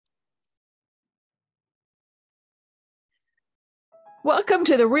Welcome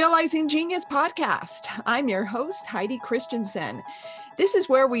to the Realizing Genius podcast. I'm your host, Heidi Christensen. This is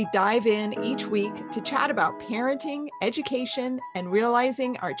where we dive in each week to chat about parenting, education, and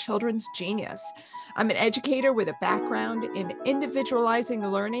realizing our children's genius. I'm an educator with a background in individualizing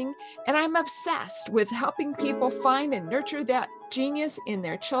learning, and I'm obsessed with helping people find and nurture that genius in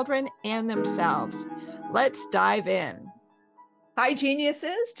their children and themselves. Let's dive in. Hi,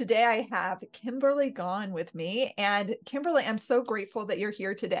 geniuses. Today I have Kimberly Gawne with me. And Kimberly, I'm so grateful that you're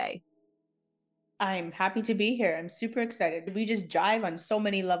here today. I'm happy to be here. I'm super excited. We just jive on so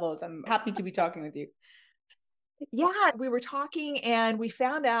many levels. I'm happy to be talking with you. Yeah, we were talking and we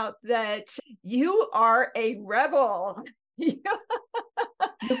found out that you are a rebel. You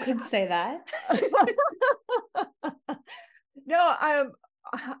could say that. No,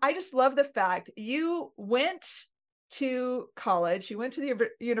 I just love the fact you went to college, you went to the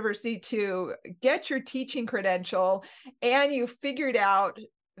university to get your teaching credential, and you figured out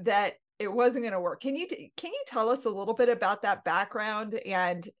that it wasn't going to work. Can you tell us a little bit about that background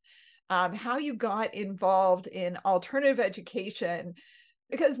and how you got involved in alternative education?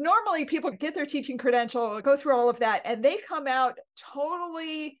 Because normally people get their teaching credential, go through all of that, and they come out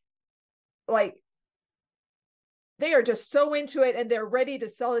totally like they are just so into it and they're ready to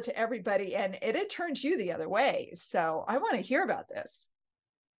sell it to everybody. And it turns you the other way. So I want to hear about this.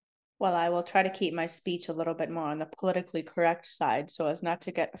 Well, I will try to keep my speech a little bit more on the politically correct side so as not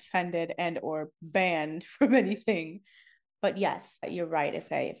to get offended and or banned from anything. But yes, you're right.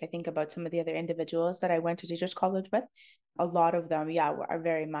 If I think about some of the other individuals that I went to teachers college with, a lot of them, yeah, are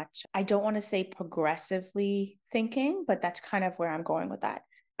very much, I don't want to say progressively thinking, but that's kind of where I'm going with that.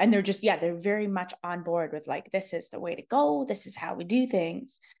 And they're just, yeah, they're very much on board with like, this is the way to go. This is how we do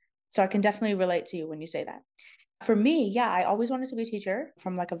things. So I can definitely relate to you when you say that. For me, yeah, I always wanted to be a teacher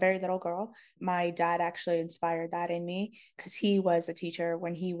from like a very little girl. My dad actually inspired that in me because he was a teacher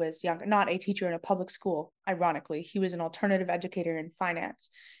when he was younger, not a teacher in a public school. Ironically, he was an alternative educator in finance,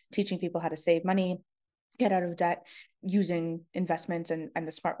 teaching people how to save money, get out of debt using investments and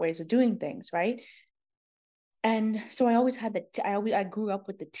the smart ways of doing things, right? And so I always had that. I grew up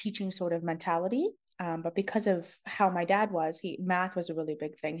with the teaching sort of mentality. But because of how my dad was, math was a really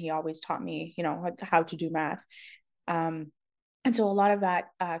big thing. He always taught me, how to do math. Um, and so a lot of that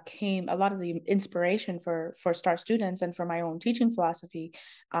a lot of the inspiration for Star Students and for my own teaching philosophy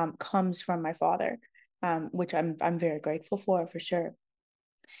comes from my father, which I'm very grateful for sure.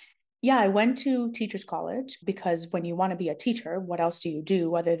 Yeah, I went to teachers college because when you want to be a teacher, what else do you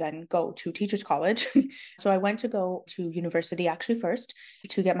do other than go to teachers college? So I went to go to university actually first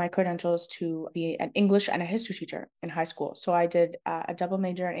to get my credentials to be an English and a history teacher in high school. So I did a double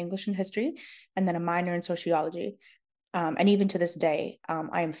major in English and history and then a minor in sociology. And even to this day,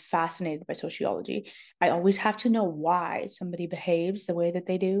 I am fascinated by sociology. I always have to know why somebody behaves the way that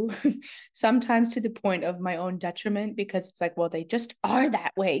they do, sometimes to the point of my own detriment, because it's like, well, they just are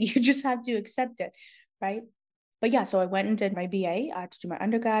that way. You just have to accept it, right? But yeah, so I went and did my BA to do my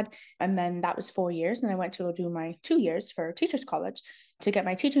undergrad, and then that was 4 years. And I went to go do my 2 years for teachers college to get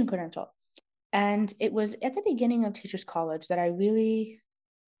my teaching credential. And it was at the beginning of teachers college that I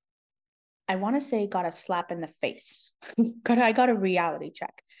want to say got a slap in the face. I got a reality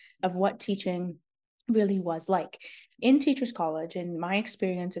check of what teaching really was like. In teachers college, in my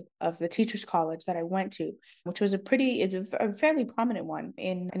experience of the teachers college that I went to, which was a fairly prominent one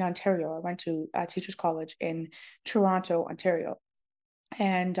in Ontario. I went to teachers college in Toronto, Ontario,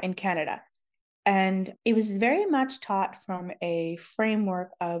 and in Canada. And it was very much taught from a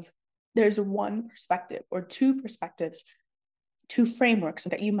framework of there's one perspective or two perspectives, two frameworks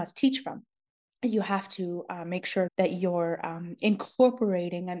that you must teach from. You have to make sure that you're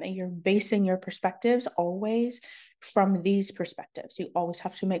incorporating and that you're basing your perspectives always from these perspectives. You always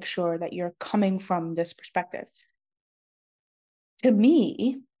have to make sure that you're coming from this perspective. To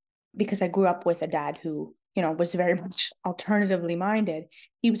me, because I grew up with a dad who, was very much alternatively minded,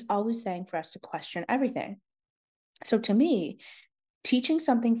 he was always saying for us to question everything. So to me, teaching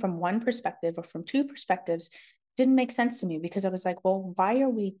something from one perspective or from two perspectives didn't make sense to me because I was like, well, why are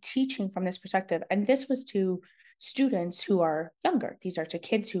we teaching from this perspective? And this was to students who are younger. These are to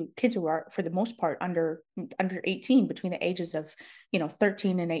kids who are, for the most part, under 18, between the ages of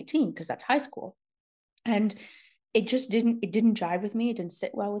 13 and 18, because that's high school. And it didn't jive with me. It didn't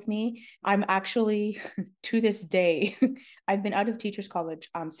sit well with me. I'm actually to this day, I've been out of teachers college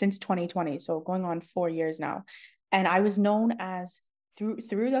since 2020, so going on 4 years now. And I was known as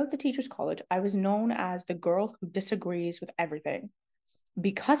throughout the teachers college, I was known as the girl who disagrees with everything.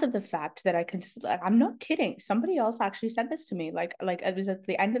 because of the fact that I consistently, like, I'm not kidding. Somebody else actually said this to me. Like it was at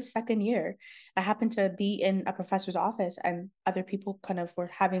the end of second year. I happened to be in a professor's office, and other people kind of were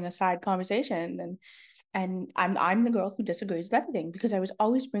having a side conversation, and I'm the girl who disagrees with everything because I was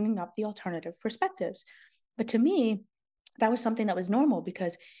always bringing up the alternative perspectives. But to me, that was something that was normal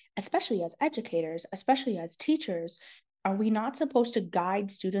because, especially as educators, especially as teachers, are we not supposed to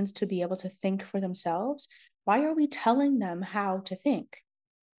guide students to be able to think for themselves? Why are we telling them how to think?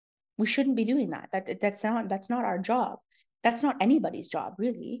 We shouldn't be doing that. That's not our job. That's not anybody's job,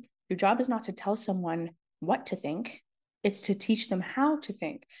 really. Your job is not to tell someone what to think. It's to teach them how to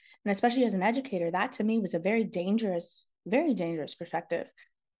think. And especially as an educator, that to me was a very dangerous perspective.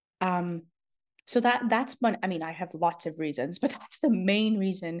 So that's one. I mean, I have lots of reasons, but that's the main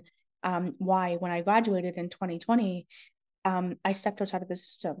reason why when I graduated in 2020, I stepped outside of the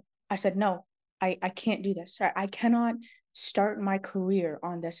system. I said, no, I can't do this. I cannot start my career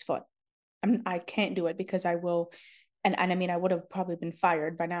on this foot. I can't do it because I will. And I mean, I would have probably been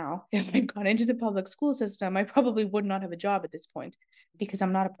fired by now if I'd gone into the public school system. I probably would not have a job at this point because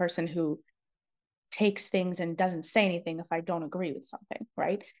I'm not a person who takes things and doesn't say anything if I don't agree with something,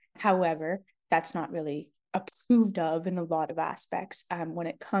 right? However, that's not really approved of in a lot of aspects. When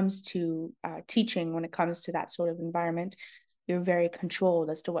it comes to teaching, when it comes to that sort of environment, you're very controlled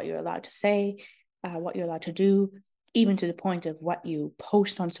as to what you're allowed to say, what you're allowed to do, even to the point of what you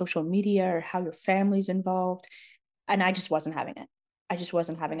post on social media or how your family's involved. And I just wasn't having it. I just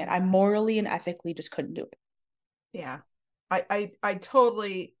wasn't having it. I morally and ethically just couldn't do it. Yeah. I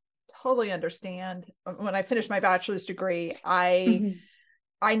totally understand. When I finished my bachelor's degree,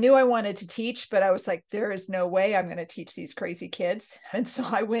 I knew I wanted to teach, but I was like, there is no way I'm going to teach these crazy kids. And so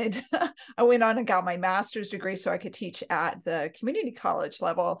I went on and got my master's degree so I could teach at the community college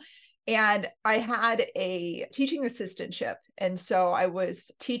level. And I had a teaching assistantship. And so I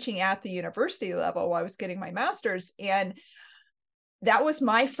was teaching at the university level while I was getting my master's. And that was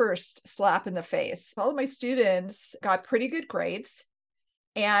my first slap in the face. All of my students got pretty good grades.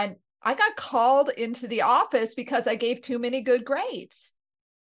 And I got called into the office because I gave too many good grades.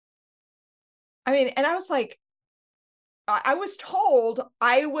 I mean, and I was like, I was told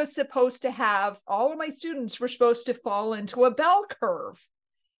I was supposed to have, all of my students were supposed to fall into a bell curve.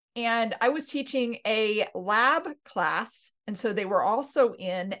 And I was teaching a lab class. And so they were also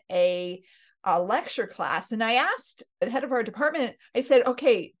in a lecture class. And I asked the head of our department, I said,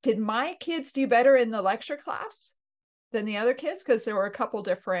 okay, did my kids do better in the lecture class than the other kids? Because there were a couple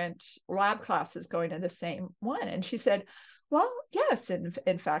different lab classes going to the same one. And she said, well, yes,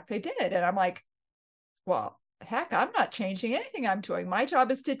 in fact, they did. And I'm like, well, heck, I'm not changing anything I'm doing. My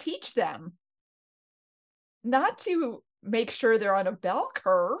job is to teach them, not to make sure they're on a bell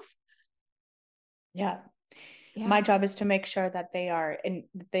curve. Yeah. My job is to make sure that they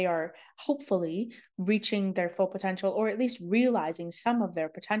are hopefully reaching their full potential, or at least realizing some of their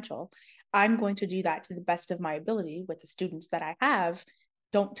potential. I'm going to do that to the best of my ability with the students that I have.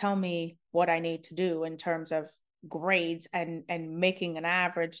 Don't tell me what I need to do in terms of grades and making an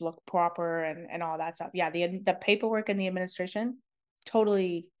average look proper and all that stuff. Yeah, the paperwork and the administration,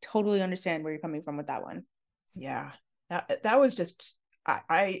 totally understand where you're coming from with that one. Yeah, that was just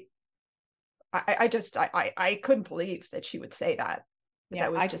I couldn't believe that she would say that. Yeah,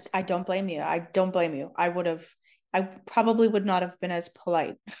 that was just I don't blame you. I don't blame you. I probably would not have been as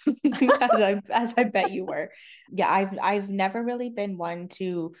polite as I bet you were. Yeah, I've never really been one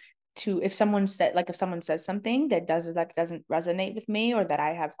to if someone says something that doesn't resonate with me or that I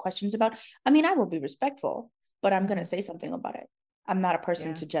have questions about. I mean, I will be respectful, but I'm gonna say something about it. I'm not a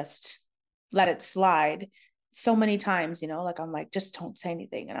person to just let it slide. So many times, like I'm like, just don't say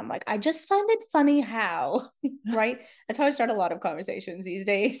anything. And I'm like, I just find it funny how, right? That's how I start a lot of conversations these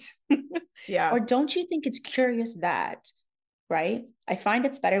days. Yeah. Or don't you think it's curious that, right? I find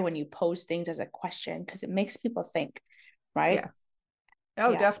it's better when you pose things as a question because it makes people think, right? Yeah.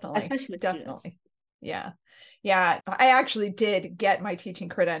 Oh, Yeah. Definitely. Especially with Definitely. students. Yeah. Yeah. I actually did get my teaching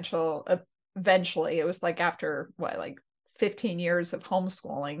credential eventually. It was like after 15 years of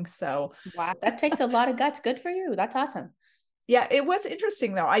homeschooling. So Wow, that takes a lot of guts. Good for you. That's awesome. yeah, it was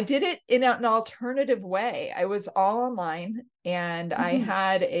interesting though. I did it in an alternative way. I was all online and I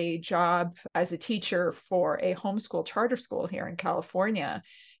had a job as a teacher for a homeschool charter school here in California.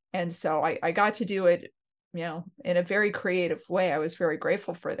 And so I got to do it, in a very creative way. I was very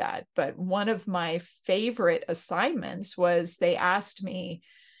grateful for that. But one of my favorite assignments was they asked me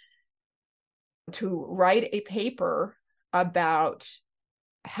to write a paper about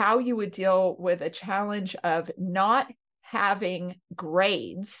how you would deal with a challenge of not having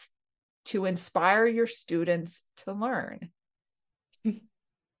grades to inspire your students to learn.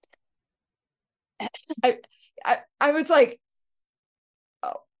 I was like,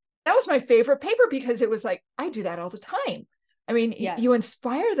 oh, that was my favorite paper because it was like, I do that all the time. I mean, you Yes.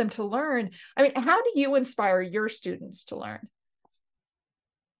 inspire them to learn. I mean, how do you inspire your students to learn?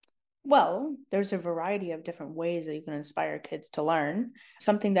 Well, there's a variety of different ways that you can inspire kids to learn.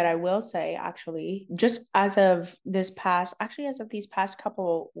 Something that I will say, actually, just as of as of these past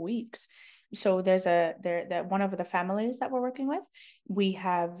couple weeks. So that one of the families that we're working with, we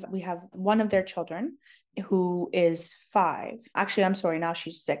have one of their children who is 5. Actually, I'm sorry, now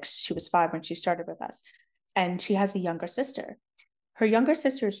she's 6. She was 5 when she started with us. And she has a younger sister. Her younger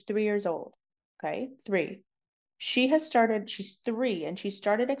sister is 3 years old. Okay, 3. She's 3 and she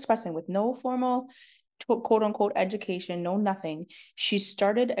started expressing with no formal quote unquote education, no nothing. She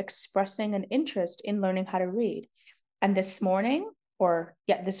started expressing an interest in learning how to read. And this morning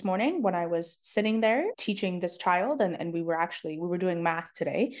when I was sitting there teaching this child, and we were doing math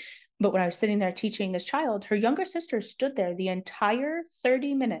today, but when I was sitting there teaching this child, her younger sister stood there the entire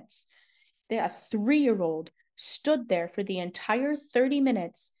 30 minutes. A 3-year-old stood there for the entire 30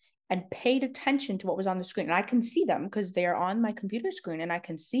 minutes and paid attention to what was on the screen. And I can see them because they are on my computer screen and I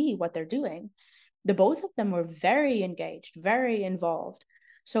can see what they're doing. The both of them were very engaged, very involved.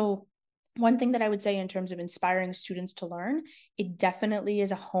 So one thing that I would say in terms of inspiring students to learn, it definitely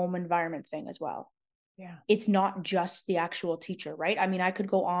is a home environment thing as well. Yeah. It's not just the actual teacher, right? I mean, I could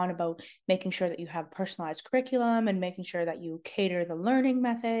go on about making sure that you have personalized curriculum and making sure that you cater the learning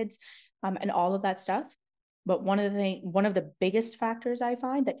methods, and all of that stuff. But one of the biggest factors I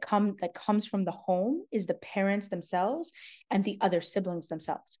find that comes from the home is the parents themselves and the other siblings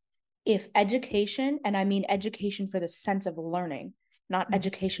themselves. If education, and I mean education for the sense of learning, not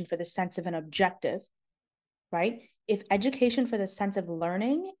education for the sense of an objective, right? If education for the sense of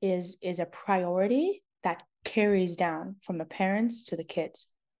learning is a priority, that carries down from the parents to the kids.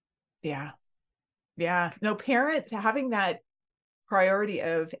 Yeah. Yeah. No, parents having that priority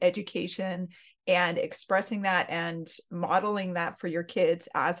of education and expressing that and modeling that for your kids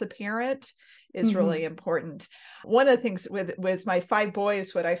as a parent is really important. One of the things with my 5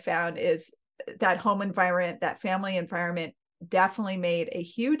 boys, what I found is that home environment, that family environment definitely made a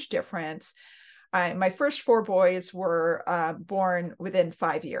huge difference. My first 4 boys were born within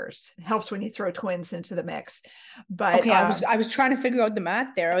 5 years. It helps when you throw twins into the mix. But Okay, I was trying to figure out the math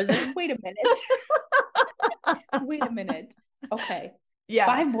there. I was like, wait a minute. Wait a minute. Okay. yeah,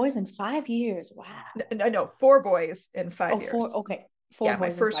 5 boys in 5 years. Wow. no, 4 boys in 5 Oh, years. okay. Four Yeah, my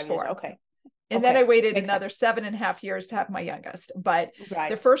boys in first 5 years. 4. Okay. And then I Okay. waited Makes another sense. 7.5 years to have my youngest. But Right.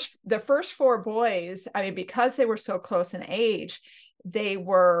 the first 4 boys, I mean, because they were so close in age, there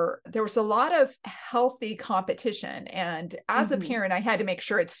was a lot of healthy competition. And as a parent, I had to make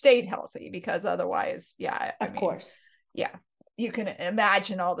sure it stayed healthy because otherwise, yeah, I Of mean, course. yeah, you can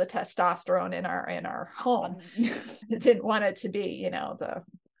imagine all the testosterone in our home. Didn't want it to be,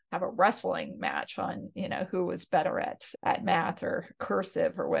 have a wrestling match on, who was better at math or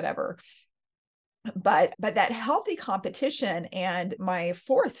cursive or whatever. But that healthy competition. And my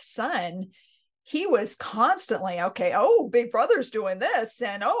 4th son, he was constantly, okay, oh, big brother's doing this,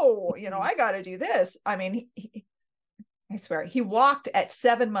 and oh, I got to do this. I mean, I swear he walked at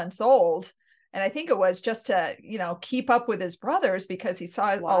 7 months old, and I think it was just to keep up with his brothers because he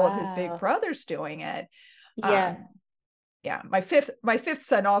saw all of his big Wow. brothers doing it. Yeah. Yeah, my fifth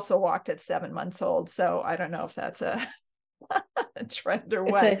son also walked at 7 months old, so I don't know if that's a trend or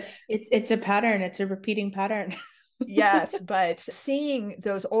It's what. a pattern. It's a repeating pattern. Yes, but seeing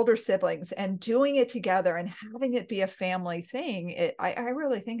those older siblings and doing it together and having it be a family thing, I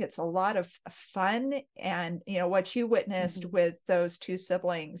really think it's a lot of fun. And what you witnessed with those 2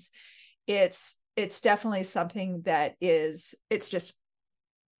 siblings, it's definitely something it's just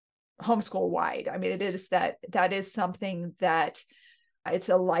homeschool wide. I mean, that is something that it's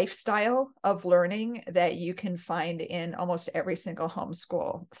a lifestyle of learning that you can find in almost every single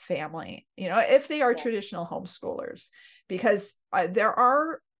homeschool family, if they are Yes. traditional homeschoolers, because there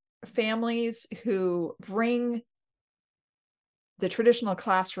are families who bring the traditional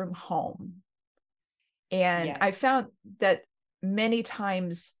classroom home. And I Yes. found that many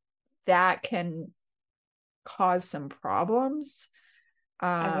times that can cause some problems.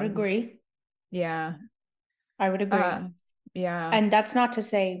 I would Um, agree. yeah. I would agree. Yeah. And that's not to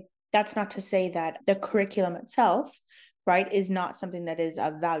say that the curriculum itself, right, is not something that is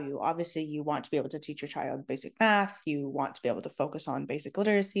of value. Obviously, you want to be able to teach your child basic math, you want to be able to focus on basic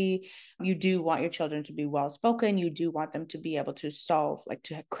literacy, you do want your children to be well spoken, you do want them to be able to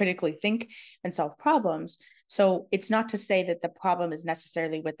to critically think and solve problems. So it's not to say that the problem is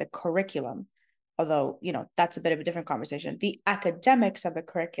necessarily with the curriculum, although, that's a bit of a different conversation. The academics of the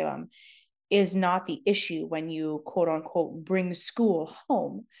curriculum is not the issue when you quote unquote bring school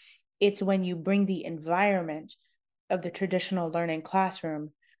home. It's when you bring the environment of the traditional learning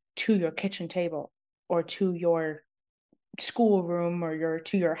classroom to your kitchen table or to your schoolroom or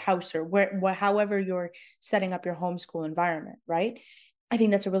to your house or however you're setting up your homeschool environment, right? I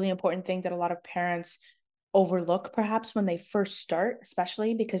think that's a really important thing that a lot of parents overlook perhaps when they first start,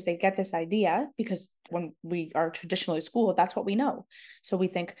 especially because they get this idea, because when we are traditionally schooled, that's what we know. So we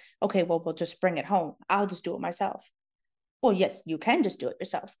think, okay, well, we'll just bring it home. I'll just do it myself. Well, yes, you can just do it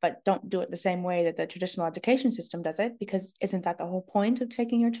yourself, but don't do it the same way that the traditional education system does it, because isn't that the whole point of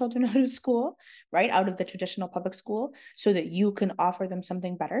taking your children out of school, right? Out of the traditional public school, so that you can offer them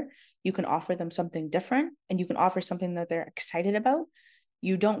something better, you can offer them something different, and you can offer something that they're excited about.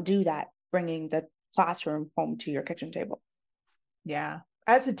 You don't do that bringing the classroom home to your kitchen table. Yeah.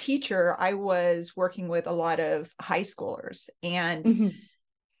 As a teacher, I was working with a lot of high schoolers, and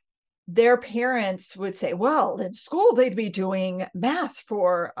their parents would say, well, in school, they'd be doing math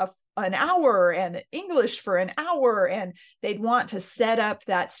for an hour and English for an hour. And they'd want to set up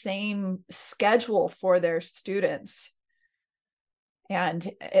that same schedule for their students. And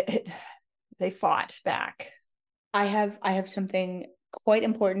they fought back. I have something quite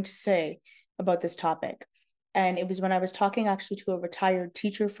important to say about this topic. And it was when I was talking actually to a retired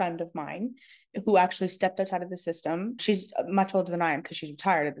teacher friend of mine who actually stepped outside of the system. She's much older than I am because she's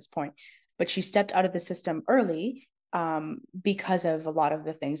retired at this point, but she stepped out of the system early because of a lot of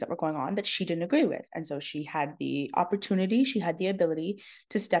the things that were going on that she didn't agree with. And so she had the opportunity, she had the ability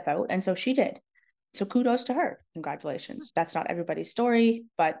to step out. And so she did. So kudos to her. Congratulations. That's not everybody's story,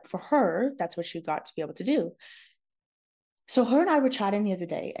 but for her, that's what she got to be able to do. So her and I were chatting the other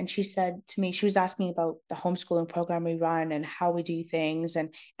day, and she said to me, she was asking about the homeschooling program we run and how we do things,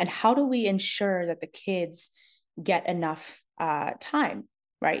 and how do we ensure that the kids get enough time,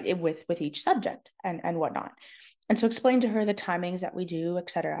 right, with each subject and whatnot. And so explain to her the timings that we do, et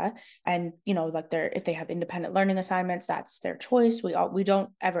cetera. And, you know, like if they have independent learning assignments, that's their choice. We don't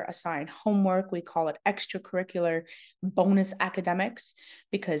ever assign homework. We call it extracurricular bonus academics,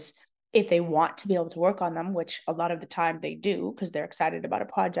 because if they want to be able to work on them, which a lot of the time they do because they're excited about a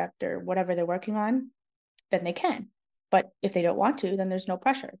project or whatever they're working on, then they can. But if they don't want to, then there's no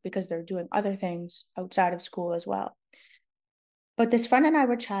pressure because they're doing other things outside of school as well. But this friend and I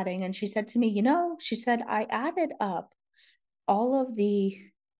were chatting, and she said to me, you know, she said, I added up all of the,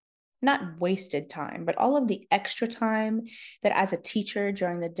 not wasted time, but all of the extra time that as a teacher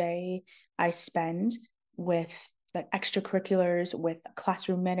during the day I spend with like extracurriculars, with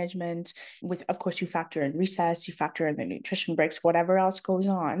classroom management, with, of course, you factor in recess, you factor in the nutrition breaks, whatever else goes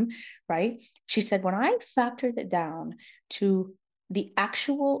on, right? She said, when I factored it down to the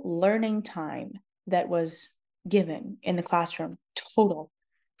actual learning time that was given in the classroom total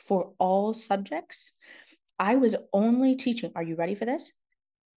for all subjects, I was only teaching, are you ready for this?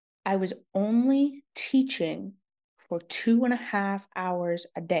 I was only teaching for 2.5 hours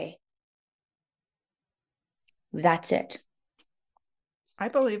a day. That's it. I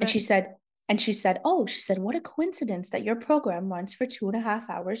believe it. And she said, oh, she said, what a coincidence that your program runs for 2.5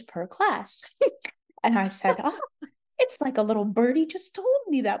 hours per class. And I said, oh, it's like a little birdie just told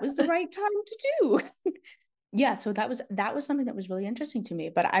me that was the right time to do. Yeah, so that was something that was really interesting to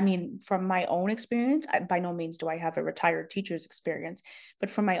me. But I mean, from my own experience, by no means do I have a retired teacher's experience, but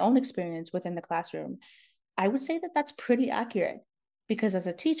from my own experience within the classroom, I would say that that's pretty accurate, because as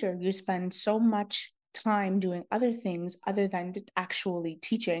a teacher, you spend so much time doing other things other than actually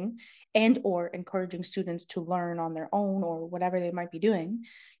teaching and or encouraging students to learn on their own or whatever they might be doing.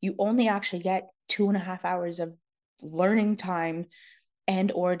 You only actually get 2.5 hours of learning time and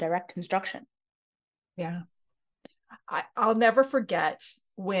or direct instruction. Yeah. I'll never forget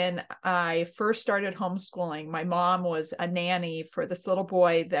when I first started homeschooling. My mom was a nanny for this little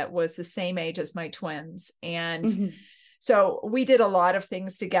boy that was the same age as my twins. And so we did a lot of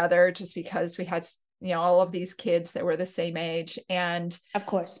things together just because we had, all of these kids that were the same age. And of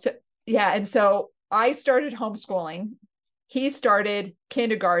course. So, yeah. And so I started homeschooling. He started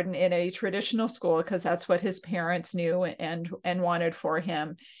kindergarten in a traditional school because that's what his parents knew and wanted for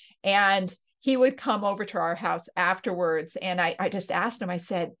him. And he would come over to our house afterwards. And I just asked him, I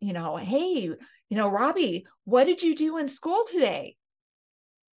said, hey, Robbie, what did you do in school today?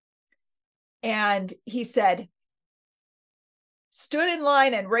 And he said, stood in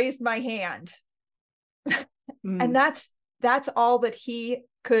line and raised my hand. And that's all that he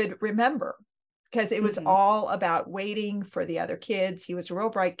could remember, because it was all about waiting for the other kids. He was a real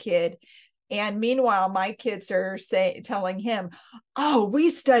bright kid. And meanwhile, my kids are telling him, oh,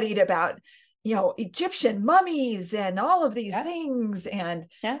 we studied about, Egyptian mummies and all of these things. And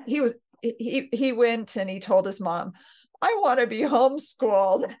he was, he went and he told his mom, I want to be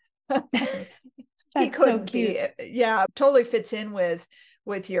homeschooled. He That's so couldn't be. cute. Yeah, totally fits in with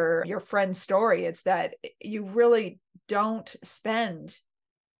your friend's story. It's that you really don't spend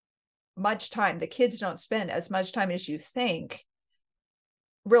much time, the kids don't spend as much time as you think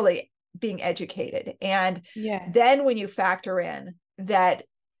really being educated. And Yeah. then when you factor in that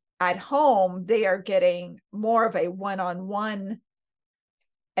at home they are getting more of a one-on-one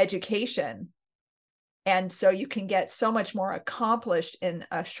education, and so you can get so much more accomplished in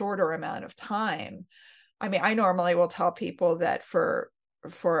a shorter amount of time. I mean, I normally will tell people that for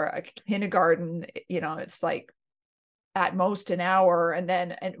a kindergarten, it's like at most an hour, and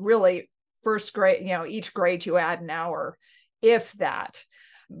then and really first grade, each grade you add an hour, if that.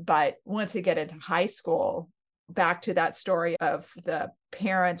 But once they get into high school, back to that story of the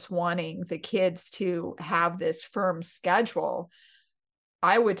parents wanting the kids to have this firm schedule,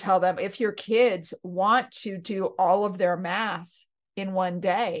 I would tell them, if your kids want to do all of their math in one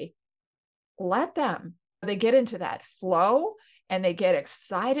day, let them. They get into that flow and they get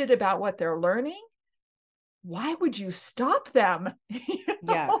excited about what they're learning. Why would you stop them?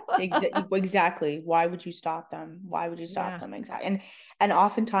 Yeah, exactly. Why would you stop them? Why would you stop Yeah. them? Exactly. And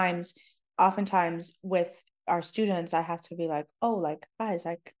oftentimes with our students, I have to be like, oh, like guys,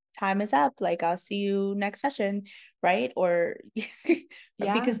 like time is up. Like I'll see you next session, right? Or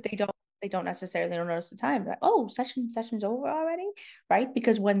Yeah. because they don't necessarily don't notice the time. Like, oh, session's over already, right?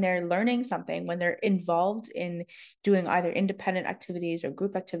 Because when they're learning something, when they're involved in doing either independent activities or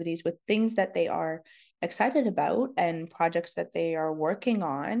group activities with things that they are excited about and projects that they are working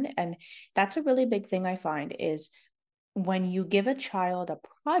on. And that's a really big thing I find is when you give a child a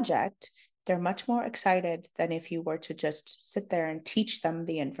project, they're much more excited than if you were to just sit there and teach them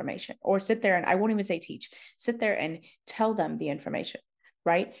the information, or sit there and I won't even say teach, sit there and tell them the information,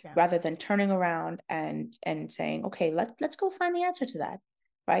 right? Yeah. Rather than turning around and saying, okay, let's go find the answer to that,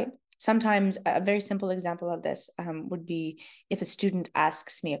 right? Sometimes a very simple example of this would be if a student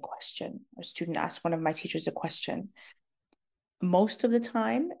asks me a question, or a student asks one of my teachers a question. Most of the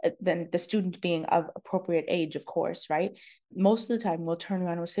time, then the student being of appropriate age, of course, right? Most of the time, we'll turn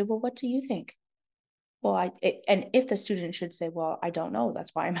around and we'll say, well, what do you think? Well, and if the student should say, well, I don't know, that's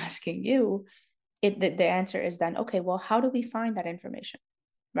why I'm asking you, the answer is then, okay, well, how do we find that information,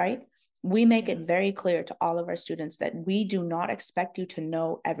 right? We make Yeah. it very clear to all of our students that we do not expect you to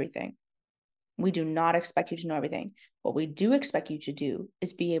know everything. We do not expect you to know everything. What we do expect you to do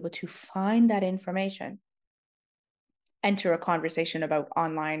is be able to find that information, enter a conversation about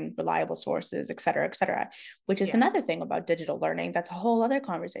online reliable sources, et cetera, which is Yeah. another thing about digital learning. That's a whole other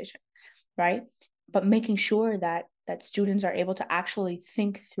conversation, right? But making sure that students are able to actually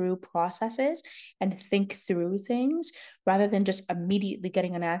think through processes and think through things rather than just immediately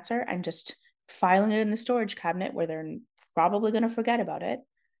getting an answer and just filing it in the storage cabinet where they're probably going to forget about it.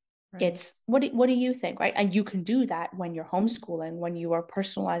 Right. It's what do you think, right? And you can do that when you're homeschooling, when you are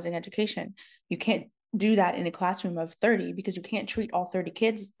personalizing education. You can't do that in a classroom of 30 because you can't treat all 30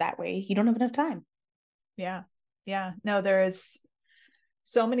 kids that way. You don't have enough time. Yeah. Yeah. No, there is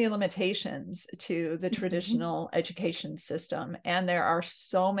so many limitations to the Mm-hmm. traditional education system. And there are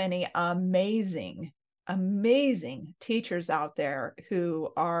so many amazing, amazing teachers out there who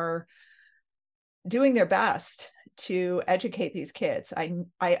are doing their best to educate these kids. I mean,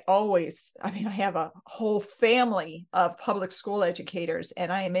 I have a whole family of public school educators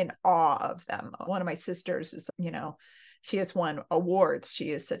and I am in awe of them. One of my sisters is, she has won awards.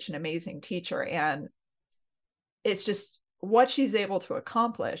 She is such an amazing teacher. And it's just what she's able to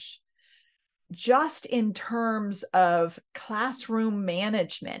accomplish just in terms of classroom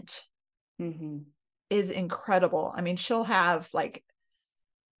management Mm-hmm. is incredible. I mean, she'll have like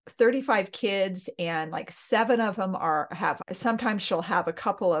 35 kids and like 7 of them have, sometimes she'll have a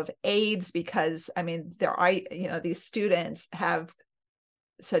couple of aides because I mean these students have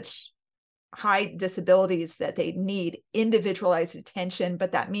such high disabilities that they need individualized attention,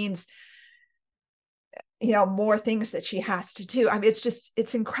 but that means more things that she has to do. I mean,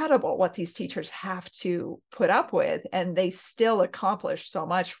 it's incredible what these teachers have to put up with, and they still accomplish so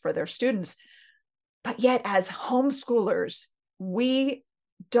much for their students. But yet as homeschoolers, we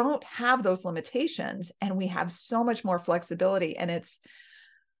don't have those limitations and we have so much more flexibility. And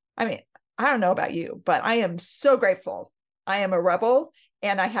I mean, I don't know about you, but I am so grateful. I am a rebel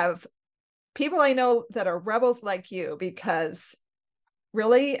and I have people I know that are rebels like you, because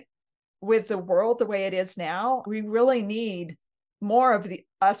really, with the world the way it is now, we really need more of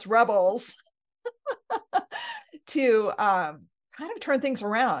us rebels to kind of turn things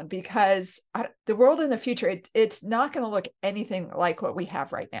around, because the world in the future, it's not going to look anything like what we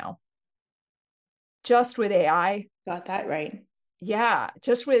have right now. just with AI. Got that right. Yeah,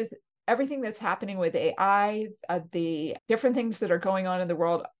 just with everything that's happening with AI, the different things that are going on in the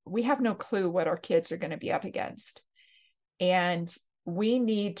world, we have no clue what our kids are going to be up against. And we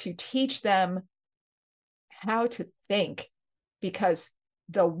need to teach them how to think, because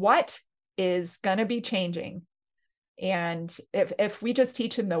the what is going to be changing. And if we just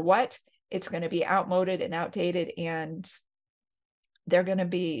teach them the what, it's going to be outmoded and outdated, and they're going to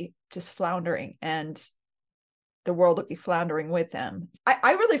be just floundering, and the world will be floundering with them.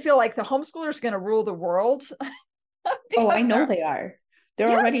 I really feel like the homeschoolers are going to rule the world. Oh, I know they are. They're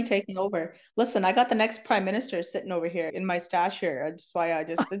already Yes. taking over. Listen, I got the next prime minister sitting over here in my stash here. This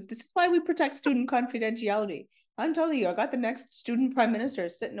is why we protect student confidentiality. I'm telling you, I got the next student prime minister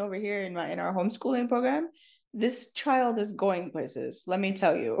sitting over here in our homeschooling program. This child is going places, let me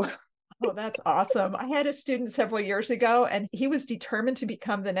tell you. Oh, that's awesome. I had a student several years ago, and he was determined to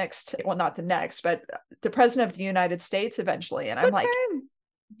become the next, well, not the next, but the president of the United States eventually. And I'm Good for like, him.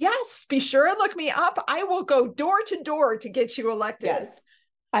 yes, be sure and look me up. I will go door to door to get you elected. Yes.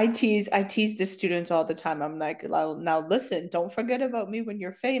 I tease the students all the time. I'm like, well, now listen, don't forget about me when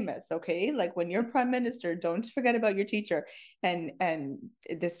you're famous, okay? Like when you're prime minister, don't forget about your teacher. And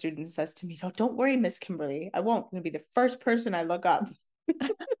the student says to me, "No, don't worry, Miss Kimberly. I won't. I'm gonna be the first person I look up."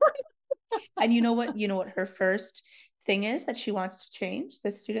 And you know what? You know what her first thing is that she wants to change,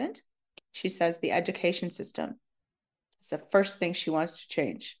 this student? She says the education system. It's the first thing she wants to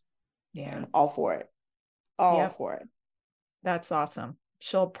change. Yeah. And all for it. All Yep. for it. That's awesome.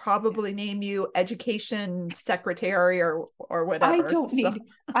 She'll probably name you education secretary or whatever. I don't need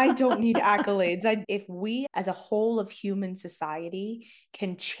accolades. If we as a whole of human society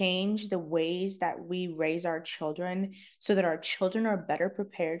can change the ways that we raise our children so that our children are better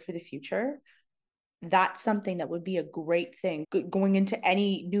prepared for the future, that's something that would be a great thing going into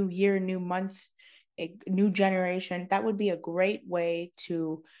any new year, new month, a new generation. That would be a great way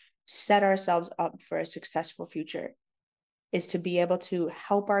to set ourselves up for a successful future, is to be able to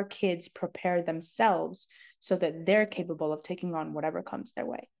help our kids prepare themselves so that they're capable of taking on whatever comes their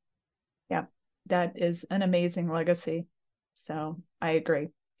way. Yeah, that is an amazing legacy. So I agree.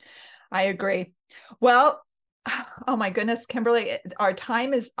 I agree. Well, oh my goodness, Kimberly, our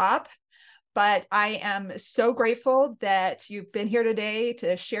time is up, but I am so grateful that you've been here today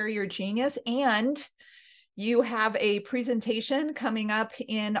to share your genius, and you have a presentation coming up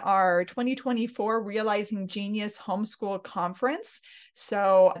in our 2024 Realizing Genius Homeschool Conference.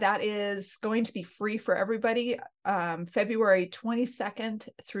 So that is going to be free for everybody, February 22nd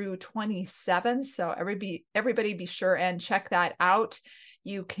through 27th. So everybody be sure and check that out.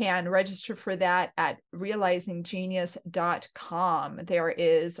 You can register for that at realizinggenius.com. There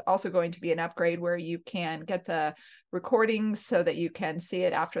is also going to be an upgrade where you can get the recording so that you can see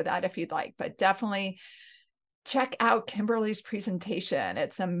it after that if you'd like. But definitely check out Kimberly's presentation.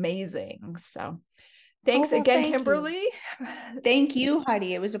 It's amazing. So thanks again, Kimberly. Thank you,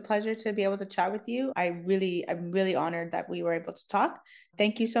 Heidi. It was a pleasure to be able to chat with you. I'm really honored that we were able to talk.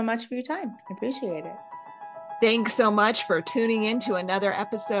 Thank you so much for your time. I appreciate it. Thanks so much for tuning in to another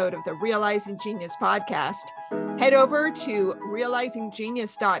episode of the Realizing Genius podcast. Head over to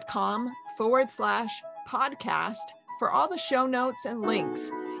realizinggenius.com/podcast for all the show notes and links,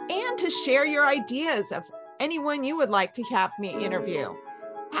 and to share your ideas of anyone you would like to have me interview.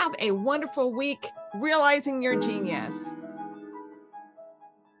 Have a wonderful week realizing your genius.